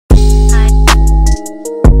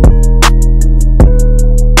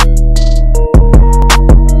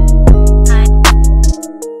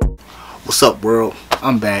What's up, world?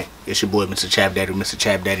 I'm back. It's your boy, Mr. Chap Daddy, Mr.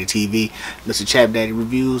 Chap Daddy TV, Mr. Chap Daddy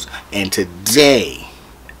Reviews, and today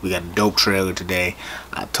we got a dope trailer today.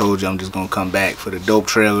 I told you I'm just gonna come back for the dope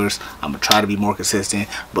trailers. I'm gonna try to be more consistent,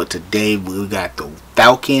 but today we got the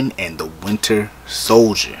Falcon and the Winter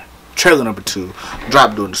Soldier. Trailer number 2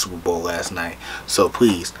 dropped during the Super Bowl last night. So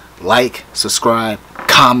please like, subscribe,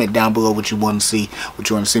 comment down below what you want to see, what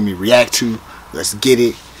you want to see me react to. Let's get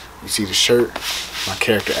it. You see the shirt, my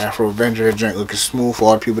character Afro Avenger. That joint looking smooth for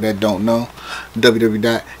all the people that don't know.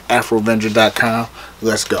 www.afroavenger.com.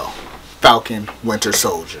 Let's go. Falcon, Winter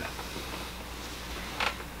Soldier.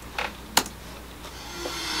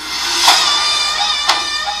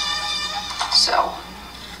 So,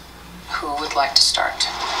 who would like to start?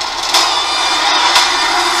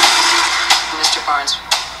 Mr. Barnes,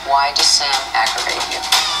 why does Sam aggravate you?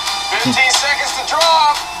 15 seconds to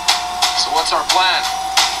drop. So what's our plan?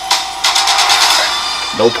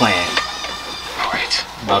 No plan. Great.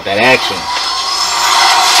 About that action.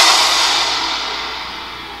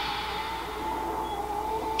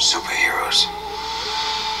 Superheroes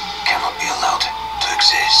cannot be allowed to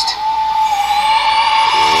exist.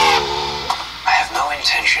 I have no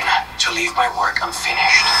intention to leave my work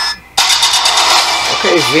unfinished.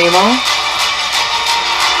 Okay, Zemo.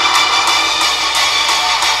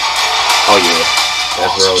 Oh yeah,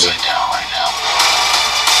 that's World's Rhodey. upside down right now.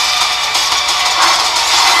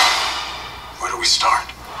 Where do we start?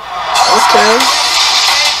 Okay.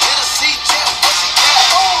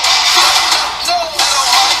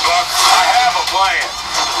 Look, I have a plan.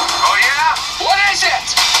 Oh yeah? What is it?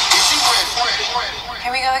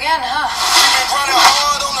 Here we go again, huh?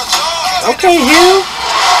 Okay, Hill.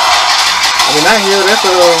 I mean, not Hill. That's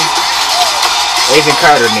Agent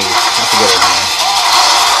Carter name. I forget her name.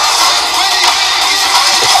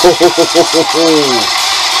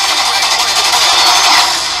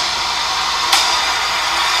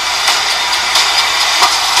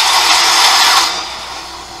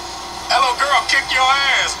 Hello, girl. Kick your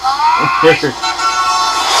ass.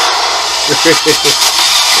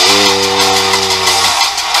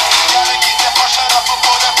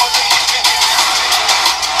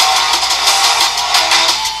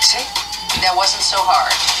 See? That wasn't so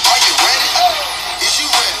hard. Are you ready? Is you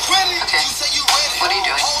ready? Okay. What are you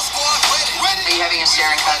doing? Are you having a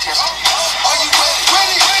staring contest? Are you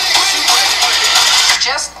ready?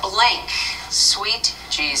 Just blink. Sweet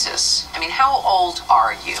Jesus. I mean, how old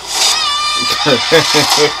are you?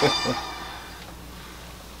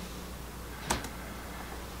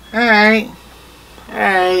 Alright.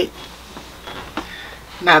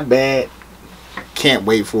 Not bad. Can't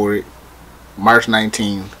wait for it. March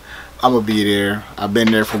 19th. I'm gonna be there. I've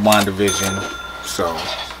been there for WandaVision, so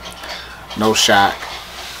no shock.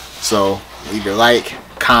 So either like,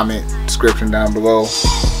 comment, description down below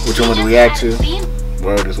what you want to react to.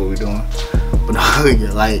 Word is what we're doing. But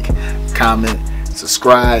either like, comment,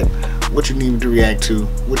 subscribe, what you need me to react to,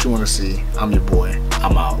 what you want to see. I'm your boy.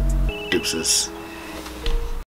 I'm out. Deuces.